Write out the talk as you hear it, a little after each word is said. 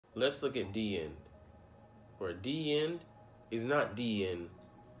let's look at D end. Where D end is not D end,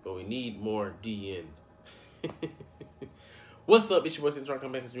 but we need more D end. What's up? It's your boy Cintron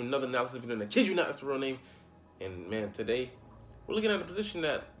coming back to do another analysis video. And I kid you not, that's the real name. And man, today we're looking at a position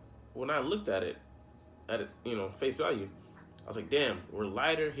that when I looked at it, face value, I was like, damn, we're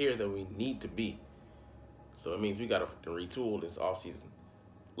lighter here than we need to be. So it means we gotta freaking retool this offseason.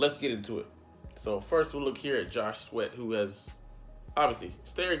 Let's get into it. So first we'll look here at Josh Sweat, who has obviously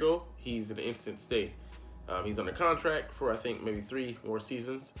stay or go. He's an instant stay. He's under contract for I think maybe 3 more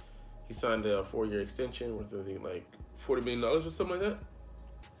seasons. He signed a 4-year extension worth I think like $40 million or something like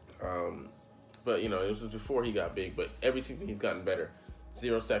that. But you know, it was just before he got big. But every season he's gotten better.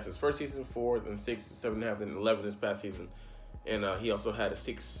 0 sacks his first season, 4, then 6, 7.5, then 11 this past season. And he also had a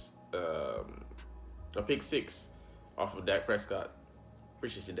pick 6 off of Dak Prescott.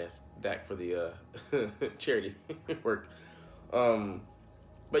 Appreciate you, Dak, for the charity work.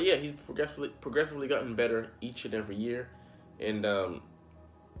 But yeah, he's progressively gotten better each and every year, and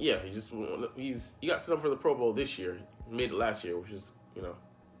yeah, he got set up for the Pro Bowl this year, made it last year, which is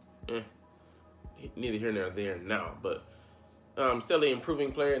neither here nor there now, but steadily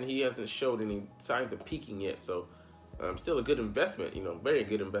improving player, and he hasn't showed any signs of peaking yet, so still a good investment, very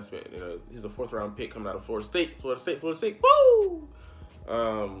good investment. He's a 4th round pick coming out of Florida State, woo!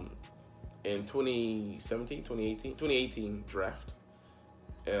 In 2018 draft.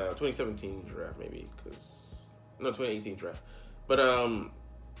 2017 draft maybe, 2018 draft. But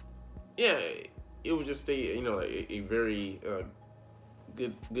yeah, it was just a very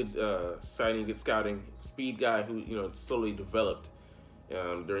good signing, good scouting, speed guy who slowly developed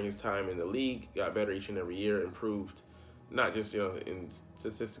during his time in the league, got better each and every year, improved, not just in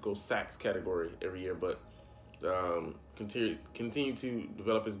statistical sacks category every year, but continue to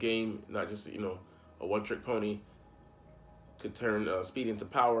develop his game, not just a one-trick pony. Could turn speed into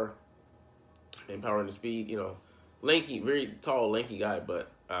power and power into speed. Lanky, very tall, lanky guy,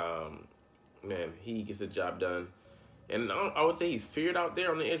 but man, he gets the job done. And I would say he's feared out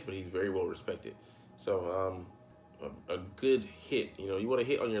there on the edge, but he's very well respected. So a good hit. You want to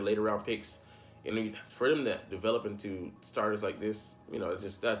hit on your later round picks, and for them to develop into starters like this,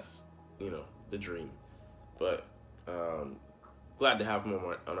 that's the dream. But glad to have him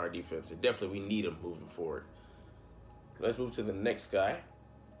on our defense, and definitely we need him moving forward. Let's move to the next guy,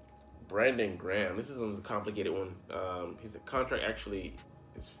 Brandon Graham. This is a complicated one. His contract actually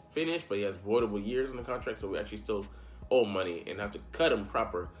is finished, but he has voidable years on the contract, so we actually still owe money and have to cut him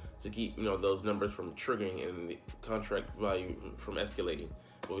proper to keep those numbers from triggering and the contract value from escalating.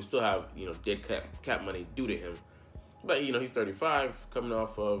 But we still have dead cap money due to him. But he's 35, coming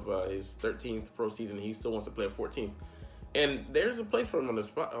off of his 13th pro season. He still wants to play at 14th. And there's a place for him on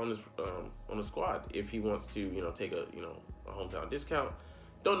the squad if he wants to take a hometown discount.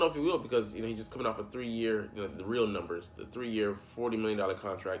 Don't know if he will, because he's just coming off a 3-year, the real numbers, the 3-year $40 million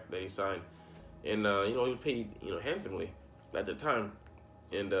contract that he signed, and he was paid handsomely at the time,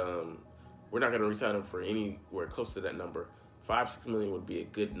 and we're not going to re-sign him for anywhere close to that number. $5-6 million would be a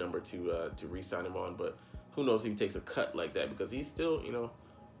good number to re-sign him on, but who knows if he takes a cut like that, because he's still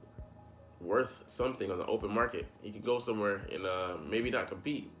worth something on the open market. He could go somewhere and maybe not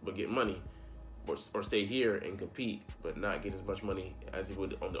compete but get money, or stay here and compete but not get as much money as he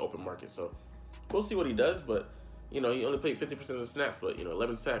would on the open market. So we'll see what he does, but he only played 50% of the snaps, but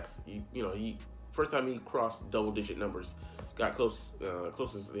 11 sacks. He first time he crossed double-digit numbers, got closest I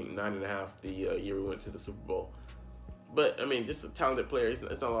think 9.5 the year we went to the Super Bowl. But I mean, just a talented player. It's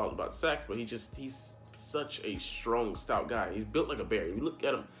not all about sacks, but he's such a strong, stout guy. He's built like a bear. You look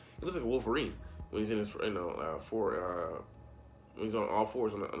at him, he looks like a Wolverine when he's in his when he's on all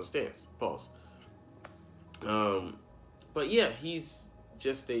fours on the stance. Pause. But yeah, he's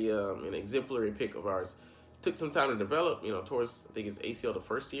just an exemplary pick of ours. Took some time to develop. Towards I think his ACL the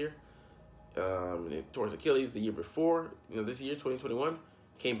first year, and towards Achilles the year before. This year 2021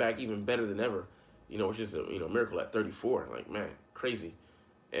 came back even better than ever. Which is a miracle at 34. Like, man, crazy.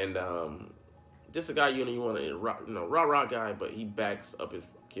 And just a guy you want to rah guy, but he backs up his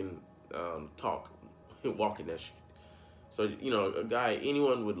fucking talk, walking that shit. So a guy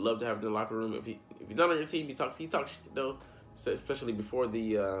anyone would love to have in the locker room. If he's not on your team, he talks shit though. So especially before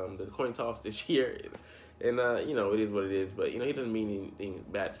the coin toss this year, and it is what it is. But he doesn't mean anything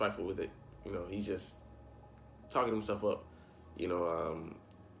bad, spiteful with it. He's just talking himself up.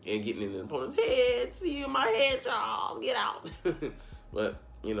 And getting in the opponent's head. See my head, Charles, get out. But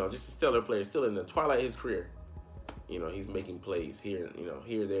just a stellar player, still in the twilight of his career. He's making plays here,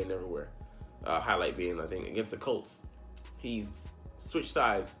 here, there, and everywhere. Highlight being, I think, against the Colts, he switched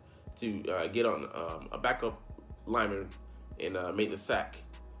sides to get on a backup lineman and made the sack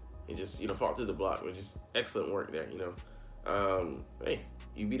and just fall through the block. Which is excellent work there. Hey,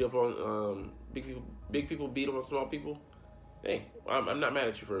 you beat up on big people. Big people beat up on small people. Hey, I'm not mad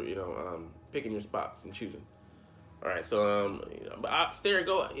at you for picking your spots and choosing. All right, so but stay or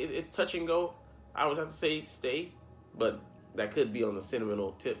go. It's touch and go. I would have to say stay, but that could be on the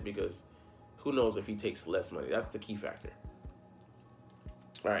sentimental tip because who knows if he takes less money. That's the key factor.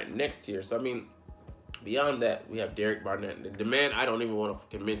 All right, next tier. So, beyond that, we have Derek Barnett. The man I don't even want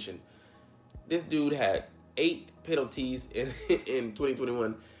to mention. This dude had 8 penalties in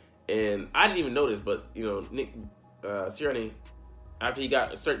 2021, and I didn't even notice, but, Nick Sirianni, after he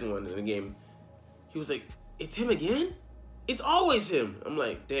got a certain one in the game, he was like, it's him again? It's always him. I'm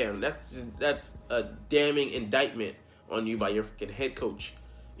like, damn, that's a damning indictment on you by your freaking head coach.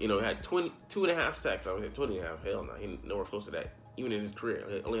 Had 22.5 sacks. I was at 20.5. Hell no, he's nowhere close to that. Even in his career,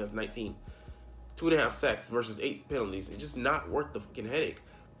 he only has 19. 2.5 sacks versus 8 penalties. It's just not worth the freaking headache.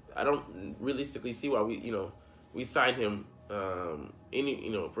 I don't realistically see why we signed him for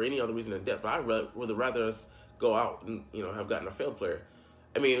any other reason than depth. But I would rather us go out and have gotten a failed player.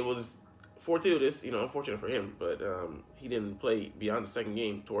 It was fortuitous, unfortunate for him, but he didn't play beyond the second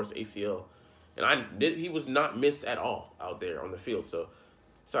game towards ACL, and he was not missed at all out there on the field. So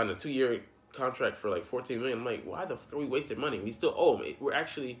signed a 2-year contract for like $14 million. I'm like, why the fuck are we wasting money? We still owe him. We're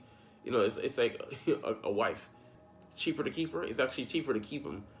actually, it's like a wife. Cheaper to keep her. It's actually cheaper to keep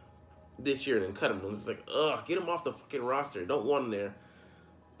him this year than cut him. It's like, get him off the fucking roster. Don't want him there.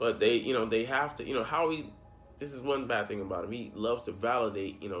 But they have to, Howie. This is one bad thing about him. He loves to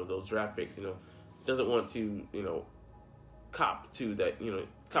validate, those draft picks. Doesn't want to, cop to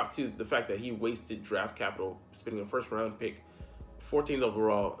the fact that he wasted draft capital, spending a first-round pick, 14th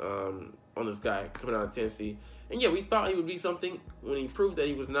overall, on this guy coming out of Tennessee. And yeah, we thought he would be something when he proved that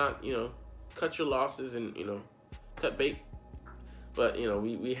he was not. Cut your losses and cut bait. But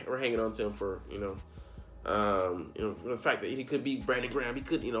we're hanging on to him for the fact that he could be Brandon Graham, he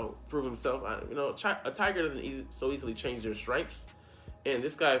could, prove himself. A tiger doesn't so easily change their stripes, and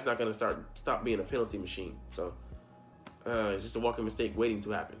this guy is not going to stop being a penalty machine. So it's just a walking mistake waiting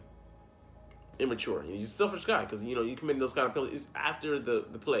to happen. Immature. He's a selfish guy because you committing those kind of penalties after the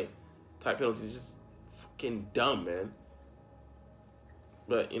play type penalties. It's just fucking dumb, man.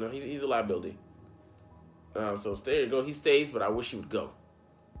 But he's a liability. So there you go. He stays, but I wish he would go.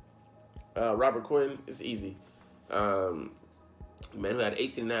 Robert Quinn, it's easy. Man who had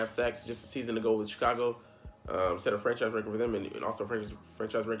 18.5 sacks just a season ago with Chicago, set a franchise record for them, and also a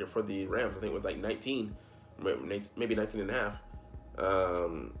franchise record for the Rams. I think with like 19, maybe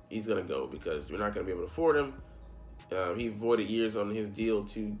 19.5. He's gonna go because we're not gonna be able to afford him. He voided years on his deal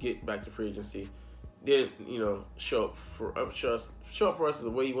to get back to free agency. Didn't show up for us the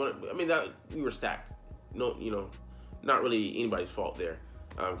way he wanted. That we were stacked. No, not really anybody's fault there.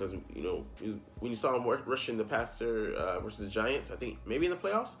 Because when you saw him rushing the passer versus the Giants, I think maybe in the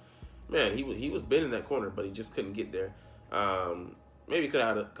playoffs, man, he was bending that corner, but he just couldn't get there. Maybe he could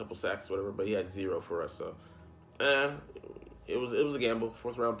have had a couple sacks, whatever, but he had 0 for us. So, it was a gamble.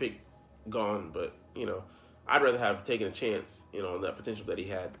 4th round pick gone, but I'd rather have taken a chance, on that potential that he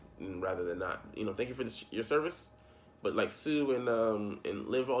had, rather than not. Thank you for your service, but like Sue and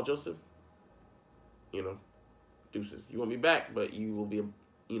Linval Joseph, deuces. You won't be back, but you will be,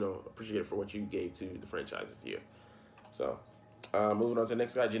 appreciated for what you gave to the franchise this year. So, moving on to the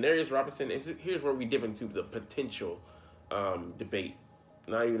next guy, Janarius Robinson. Here's where we dip into the potential debate.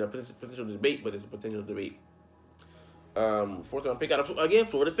 Not even a potential debate, but it's a potential debate. 4th round pick out of, again,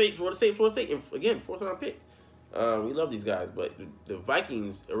 Florida State. And again, 4th round pick. We love these guys, but the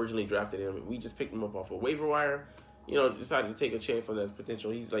Vikings originally drafted him. We just picked him up off a waiver wire. Decided to take a chance on his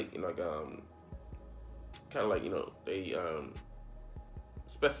potential. He's like, kind of like, a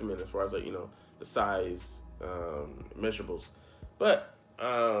specimen as far as like, the size, measurables. But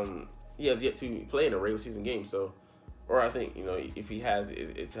he has yet to play in a regular season game. So, or I think, if he has,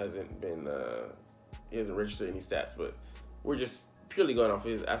 it hasn't been, he hasn't registered any stats. But we're just purely going off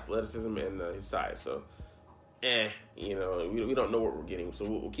his athleticism and his size. So, we don't know what we're getting. So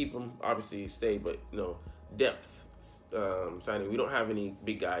we'll keep him, obviously stay, but, depth signing. We don't have any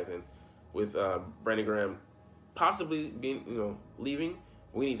big guys, and with Brandon Graham possibly being, leaving,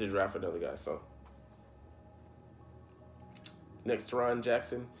 we need to draft another guy. So next, Teron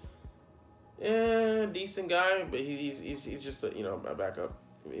Jackson, decent guy, but he's just a backup.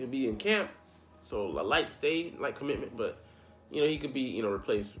 He'll be in camp, so a light commitment, but he could be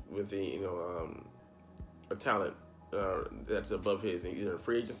replaced with a talent that's above his, either in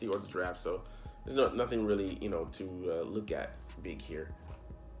free agency or the draft. So there's nothing really to look at big here.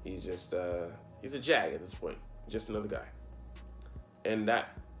 He's just he's a jag at this point, just another guy. And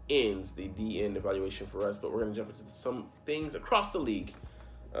that ends the DN evaluation for us. But we're going to jump into some things across the league.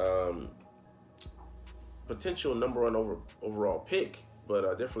 Potential number one overall pick,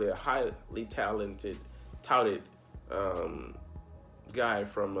 but definitely a highly touted guy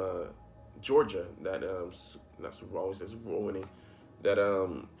from Georgia that not Super Bowl, always says Super Bowl winning, that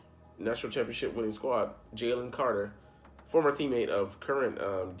national championship winning squad, Jalen Carter, former teammate of current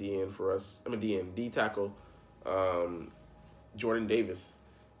D tackle Jordan Davis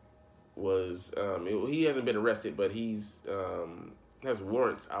was he hasn't been arrested, but he's has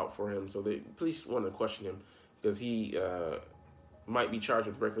warrants out for him, so the police want to question him because he might be charged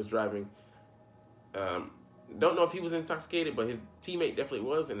with reckless driving. Don't know if he was intoxicated, but his teammate definitely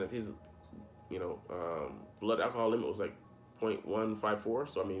was, and his blood alcohol limit was like 0.154.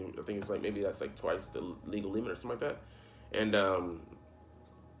 So I mean, I think it's like maybe that's like twice the legal limit or something like that. And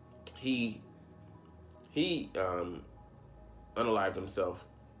he unalived himself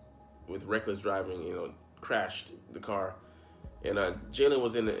with reckless driving. Crashed the car. And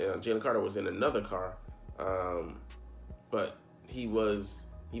Jalen Carter was in another car, but he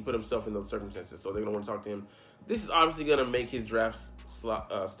put himself in those circumstances, so they're gonna want to talk to him. This is obviously gonna make his draft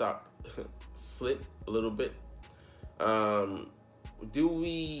stock slip a little bit. Do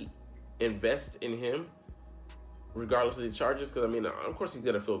we invest in him regardless of the charges? Because I mean, of course he's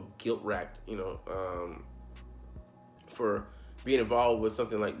gonna feel guilt racked, for being involved with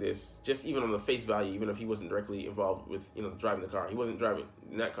something like this, just even on the face value, even if he wasn't directly involved with, driving the car. He wasn't driving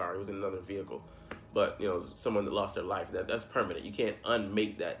in that car. He was in another vehicle. But, someone that lost their life, that's permanent. You can't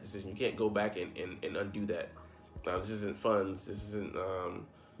unmake that decision. You can't go back and undo that. This isn't funds. This isn't,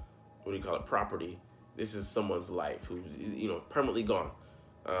 property. This is someone's life who's, permanently gone.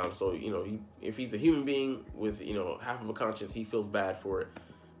 So, if he's a human being with, half of a conscience, he feels bad for it.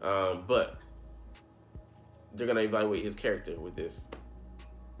 But they're going to evaluate his character with this.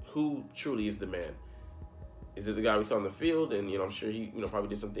 Who truly is the man? Is it the guy we saw on the field? And, I'm sure he, probably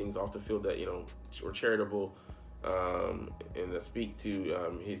did some things off the field that, were charitable, and that speak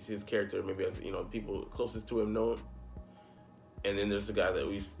to his character, maybe as, people closest to him know him. And then there's the guy that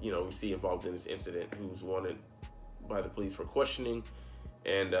we see involved in this incident who's wanted by the police for questioning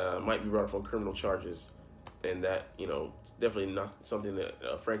and might be brought up on criminal charges. And that, it's definitely not something that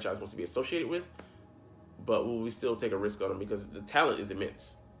a franchise wants to be associated with. But will we still take a risk on him because the talent is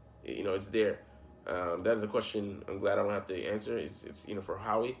immense? It's there. That is a question I'm glad I don't have to answer. It's for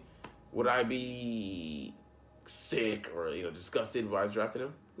Howie. Would I be sick or disgusted while I was drafting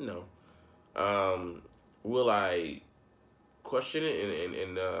him? No. Will I question it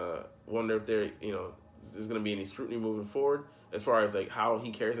and wonder if there's going to be any scrutiny moving forward as far as like how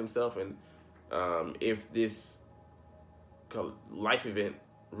he carries himself and if this life event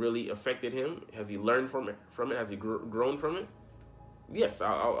really affected him? Has he learned from it? Has he grown from it? Yes,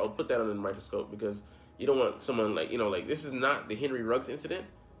 I'll put that under the microscope because you don't want someone like this is not the Henry Ruggs incident,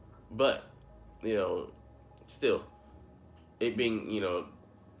 but still, it being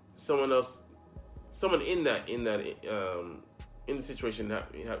someone in the situation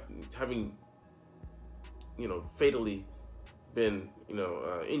having fatally been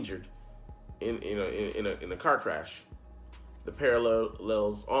injured in a car crash. The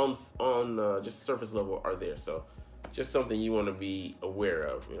parallels on just surface level are there, so just something you want to be aware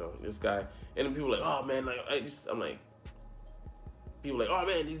of. This guy, and then people are like, oh man, people are like, oh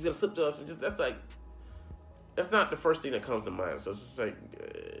man, he's gonna slip to us, and that's not the first thing that comes to mind. So it's just like,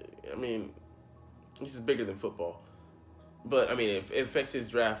 this is bigger than football, but it affects his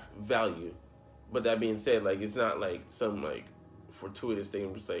draft value. But that being said, it's not like some fortuitous thing.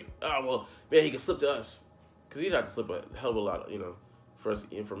 I'm just like, oh well, man, he can slip to us. Because he'd have to slip a hell of a lot, for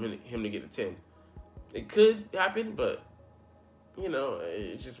him to get a 10. It could happen, but,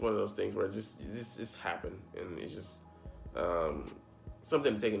 it's just one of those things where it just happened. And it's just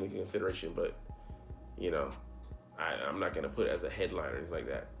something to take into consideration. But, I'm not going to put it as a headline or anything like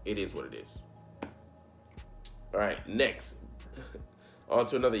that. It is what it is. All right, next. On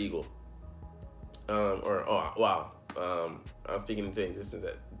to another Eagle. I was speaking into existence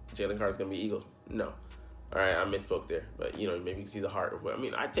that Jalen Carter's going to be Eagle. No. All right, I misspoke there, but maybe you can see the heart of what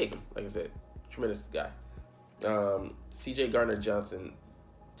I take him. Like I said, tremendous guy. C.J. Gardner-Johnson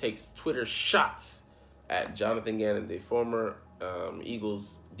takes Twitter shots at Jonathan Gannon, the former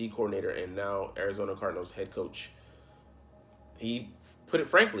Eagles D coordinator and now Arizona Cardinals head coach. He put it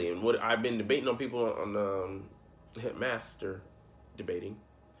frankly, and what I've been debating on people on Master debating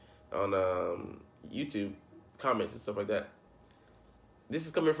on YouTube comments and stuff like that. This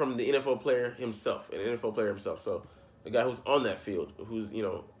is coming from the NFL player himself, So the guy who's on that field, who's,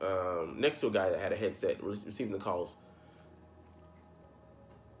 next to a guy that had a headset receiving the calls.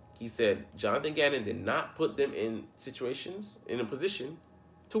 He said Jonathan Gannon did not put them in a position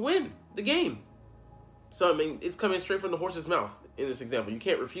to win the game. So, I mean, it's coming straight from the horse's mouth in this example. You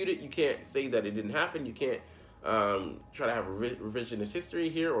can't refute it. You can't say that it didn't happen. You can't try to have a revisionist history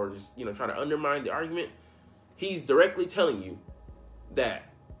here or just, try to undermine the argument. He's directly telling you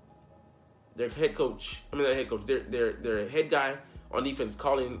that their head coach, their head guy on defense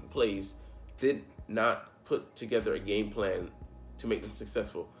calling plays did not put together a game plan to make them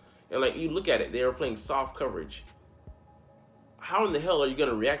successful. And, like, you look at it, they were playing soft coverage. How in the hell are you going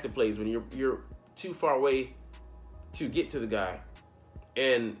to react to plays when you're too far away to get to the guy?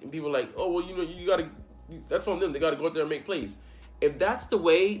 And people are like, oh, well, you got to, that's on them. They got to go out there and make plays. If that's the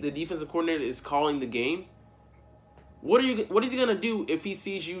way the defensive coordinator is calling the game, what is he going to do if he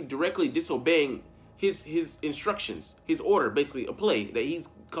sees you directly disobeying his instructions, his order, basically a play that he's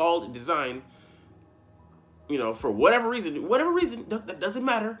called, designed, for whatever reason, that doesn't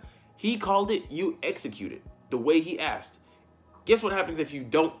matter. He called it, you execute it the way he asked. Guess what happens if you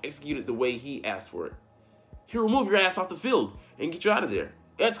don't execute it the way he asked for it? He'll remove your ass off the field and get you out of there.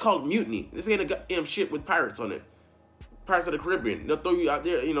 That's called mutiny. This ain't a goddamn ship with pirates on it. Pirates of the Caribbean. They'll throw you out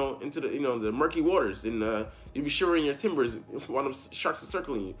there, into the, the murky waters, and you'll be shivering your timbers while them sharks are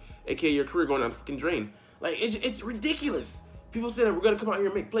circling you, aka your career going down the fucking drain. Like, it's ridiculous. People say that we're gonna come out here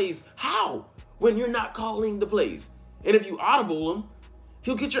and make plays. How? When you're not calling the plays. And if you audible him,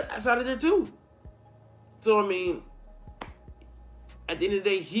 he'll get your ass out of there too. So, I mean, at the end of the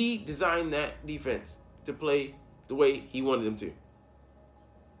day, he designed that defense to play the way he wanted them to.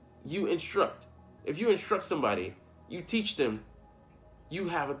 You instruct. If you instruct somebody, you teach them, you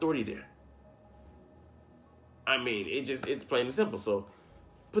have authority there. I mean, it's plain and simple. So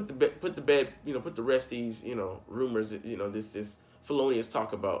put the rest of these, rumors, this felonious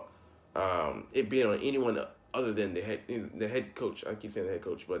talk about it being on anyone other than the head coach. I keep saying the head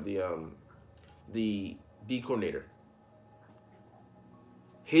coach, but the D coordinator.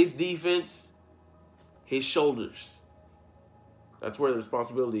 His defense, his shoulders. That's where the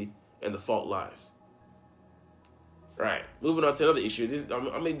responsibility and the fault lies. All right, moving on to another issue. I'm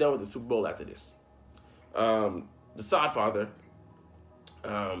gonna be done with the Super Bowl after this. The Sodfather, the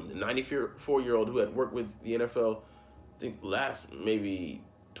 94-year-old who had worked with the NFL, I think last maybe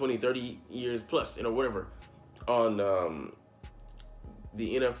 20, 30 years plus, whatever, on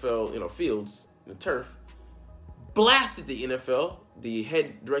the NFL, fields, the turf, blasted the NFL, the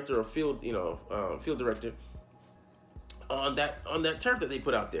head director of field, field director, on that turf that they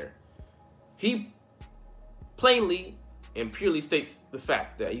put out there. He plainly and purely states the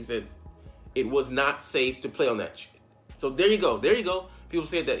fact that he says it was not safe to play on that shit. So there you go. People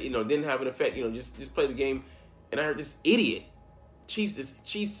said that, didn't have an effect, just play the game. And I heard this idiot,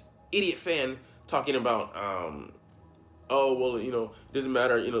 Chiefs idiot fan talking about, oh, well, it doesn't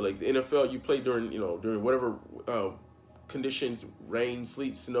matter, like the NFL, you play during whatever conditions, rain,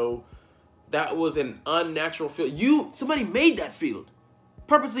 sleet, snow. That was an unnatural field. Somebody made that field,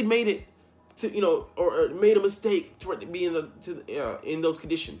 purposely made it to, or made a mistake to be in those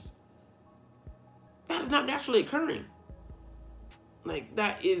conditions. That is not naturally occurring. Like,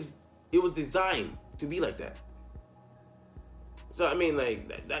 it was designed to be like that. So, I mean,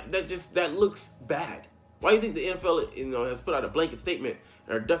 like, that looks bad. Why do you think the NFL, has put out a blanket statement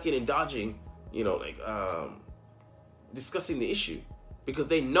and are ducking and dodging, discussing the issue? Because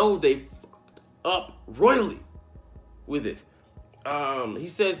they know they fucked up royally with it. He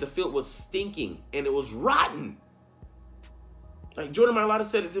says the field was stinking and it was rotten. Like, Jordan Mailata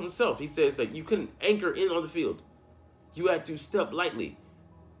said it himself. He says, like, you couldn't anchor in on the field. You had to step lightly.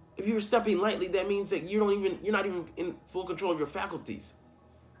 If you were stepping lightly, that means that you're not even in full control of your faculties,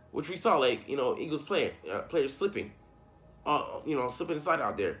 which we saw, like, Eagles players slipping, slipping inside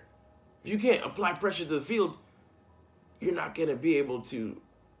out there. If you can't apply pressure to the field, you're not gonna be able to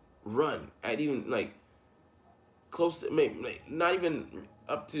run at even like close to maybe not even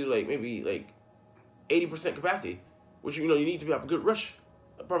up to maybe 80% capacity, which you need to have a good rush.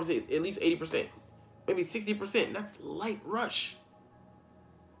 I'd probably say at least 80%, maybe 60%. That's light rush.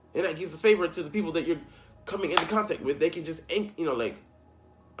 And that gives a favor to the people that you're coming into contact with. They can just,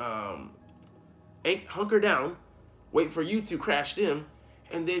 hunker down, wait for you to crash them,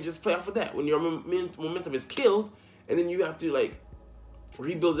 and then just play off of that. When your momentum is killed, and then you have to,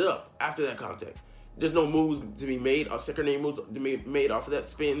 rebuild it up after that contact. There's no moves to be made, or secondary moves to be made off of that,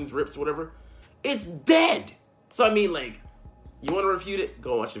 spins, rips, whatever. It's dead. So, I mean, you want to refute it?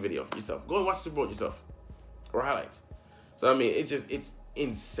 Go and watch the video for yourself. Go and watch the Super Bowl yourself. Or highlights. So, I mean, it's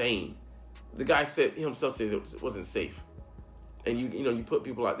insane. The guy himself says it wasn't safe. And you put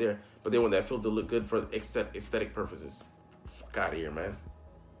people out there, but they want that field to look good for aesthetic purposes. Fuck out of here, man.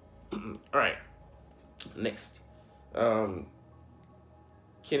 All right. Next, Kenneth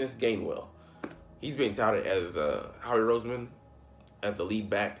Gainwell. He's being touted as Howie Roseman as the lead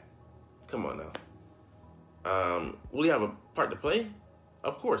back. Come on now. Will he have a part to play?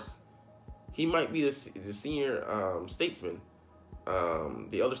 Of course. He might be the senior statesman,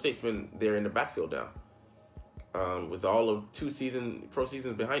 the other statesman there in the backfield now, with all of 2 pro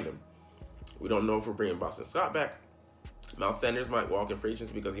seasons behind him. We don't know if we're bringing Boston Scott back. Miles Sanders might walk in free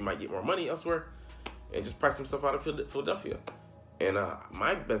agency because he might get more money elsewhere and just price himself out of Philadelphia. And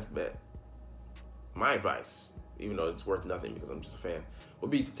my best bet, my advice, even though it's worth nothing because I'm just a fan, would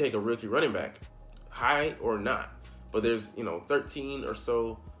be to take a rookie running back, high or not. But there's 13 or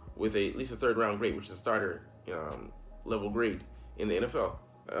so with at least a 3rd round grade, which is a starter level grade in the NFL.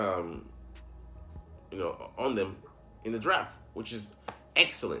 On them in the draft, which is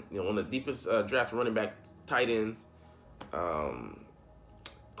excellent. One of the deepest drafts for running back, tight end,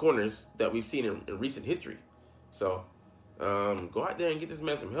 corners that we've seen in recent history. So go out there and get this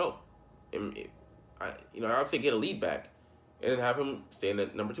man some help. And I would say get a lead back and then have him stay in the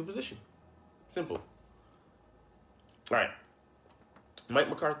number 2 position. Simple. All right. Mike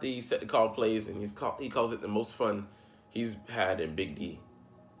McCarthy set to call plays, and he calls it the most fun he's had in Big D.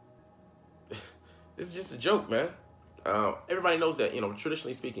 This is just a joke, man. Everybody knows that,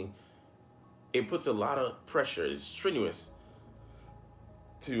 traditionally speaking, it puts a lot of pressure. It's strenuous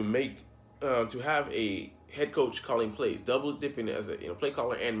to have a head coach calling plays, double dipping as a play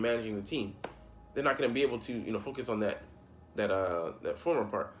caller and managing the team. They're not going to be able to focus on that former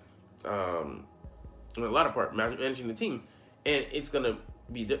part, a lot of part managing the team, and it's going to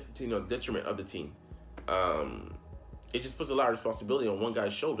be detriment of the team. It just puts a lot of responsibility on one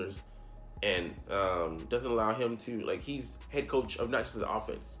guy's shoulders, and doesn't allow him to, he's head coach of not just the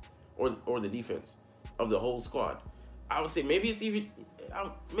offense or the defense, of the whole squad. I would say maybe it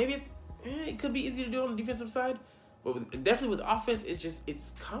could be easy to do on the defensive side, but definitely with offense,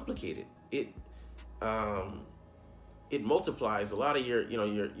 it's complicated. It multiplies a lot of your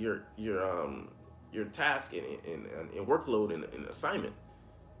task and workload and assignment.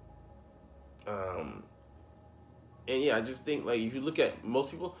 And yeah, I just think if you look at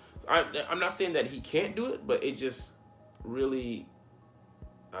most people, I'm not saying that he can't do it, but it just really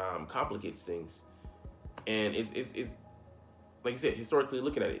complicates things. And it's like you said, historically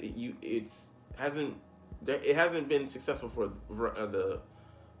looking at it, it hasn't been successful for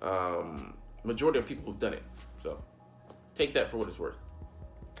the majority of people who've done it. So take that for what it's worth.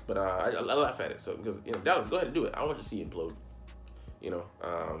 But I laugh at it. So because Dallas, go ahead and do it. I want to see it implode.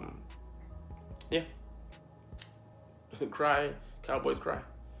 Yeah. Cry, Cowboys cry.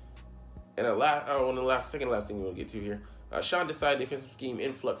 And second last thing we'll get to here. Sean decided defensive scheme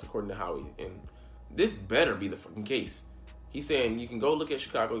influx according to Howie, and this better be the fucking case. He's saying you can go look at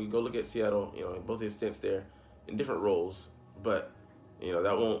Chicago, you can go look at Seattle, both his stints there in different roles, but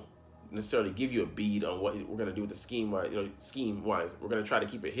that won't necessarily give you a bead on what we're gonna do with the scheme wise. Scheme wise, we're gonna try to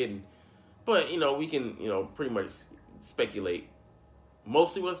keep it hidden, but we can pretty much speculate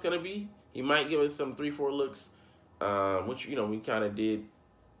mostly what it's gonna be. He might give us some 3-4 looks, which we kind of did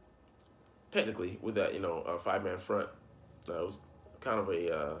technically with that 5-man front. It was kind of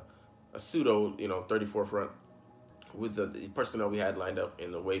a pseudo 34 front with the personnel we had lined up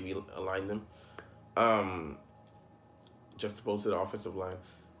and the way we aligned them, juxtaposed to the offensive line.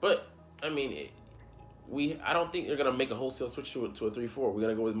 But I don't think they're gonna make a wholesale switch to a 3-4. We're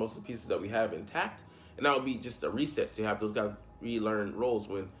gonna go with most of the pieces that we have intact, and that would be just a reset to have those guys relearn roles.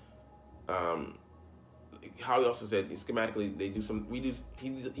 When Howie also said schematically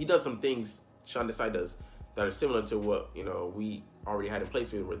he does some things, Sean Desai does, that are similar to what we already had in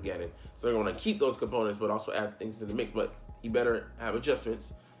place with Gannon. So they're going to keep those components, but also add things to the mix. But he better have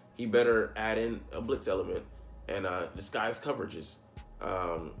adjustments. He better add in a blitz element and disguise coverages,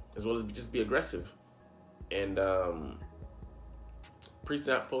 as well as just be aggressive and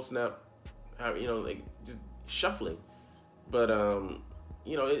pre-snap, post-snap, just shuffling. But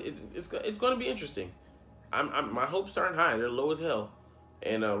it's going to be interesting. My hopes aren't high; they're low as hell,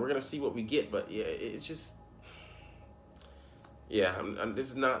 and we're gonna see what we get. But yeah, it's just. Yeah, this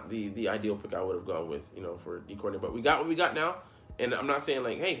is not the ideal pick I would have gone with, for D coordinator. But we got what we got now, and I'm not saying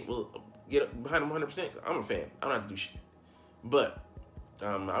hey, we'll get behind him 100%. I'm a fan. I don't have to do shit, but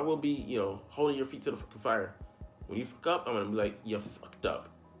I will be, holding your feet to the fucking fire. When you fuck up, I'm gonna be like, you fucked up.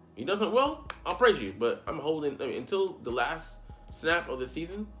 He doesn't well, I'll praise you, but I'm holding. Until the last snap of the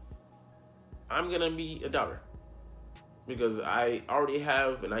season, I'm gonna be a doubter because I already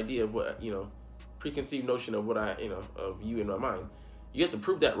have an idea of what preconceived notion of what of you in my mind. You have to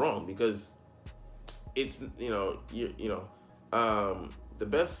prove that wrong because it's the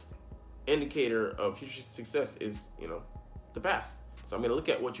best indicator of future success is, you know, the past. So I'm going to look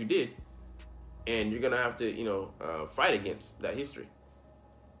at what you did, and you're going to have to, you know, fight against that history.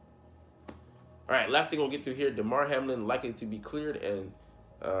 All right, last thing we'll get to here, Damar Hamlin likely to be cleared, and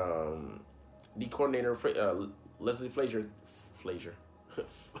D coordinator Leslie Frazier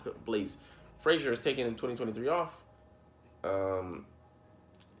is taking in 2023 off.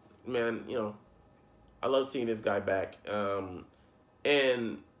 Man, you know, I love seeing this guy back.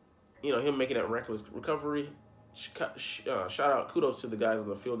 And, you know, him making that reckless recovery. Shout out, kudos to the guys on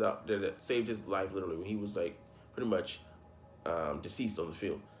the field out there that saved his life literally when he was like pretty much deceased on the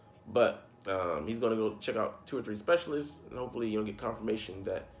field. But he's going to go check out 2 or 3 specialists, and hopefully, you know, get confirmation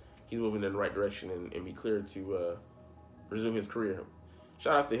that he's moving in the right direction and be cleared to resume his career.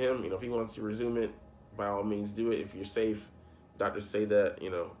 Shout outs to him. You know, if he wants to resume it, by all means do it. If you're safe, doctors say that,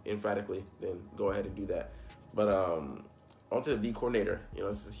 you know, emphatically, then go ahead and do that. But on to the D coordinator. You know,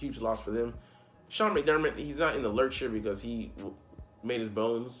 this is a huge loss for them. Sean McDermott, he's not in the lurch here because he made his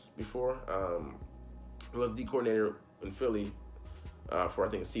bones before. He was D coordinator in Philly for, I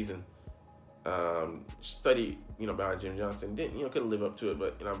think, a season. Studied, you know, behind Jim Johnson. Didn't, you know, couldn't live up to it,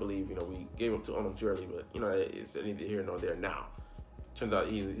 but, you know, I believe, you know, we gave up on him too early, but, you know, it's neither here nor there now. Turns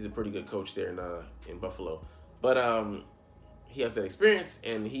out he's a pretty good coach there in Buffalo. But he has that experience,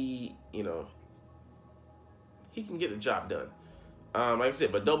 and he, you know, he can get the job done. Like I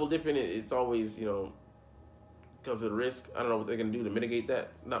said, but double dipping, it's always, you know, comes with a risk. I don't know what they're going to do to mitigate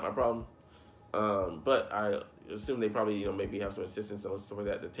that. Not my problem. But I assume they probably, you know, maybe have some assistance or stuff like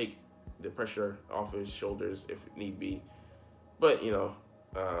that to take the pressure off his shoulders if need be. But, you know,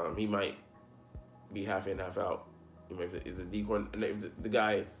 he might be half in, half out. You know, if the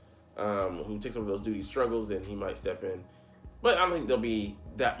guy who takes over those duties struggles, then he might step in. But I don't think they'll be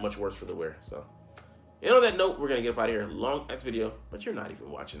that much worse for the wear. So, and on that note, we're going to get up out of here. Long ass video, but you're not even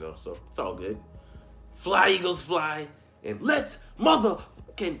watching though, so it's all good. Fly, Eagles, fly, and let's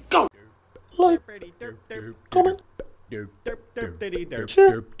motherfucking go! Like, comment, share,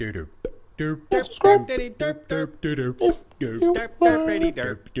 and subscribe if you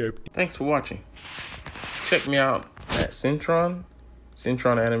like. Thanks for watching. Check me out at Cintron,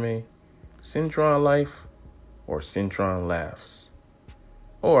 Cintron Anime, Cintron Life, or Cintron Laughs,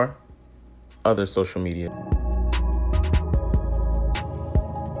 or other social media.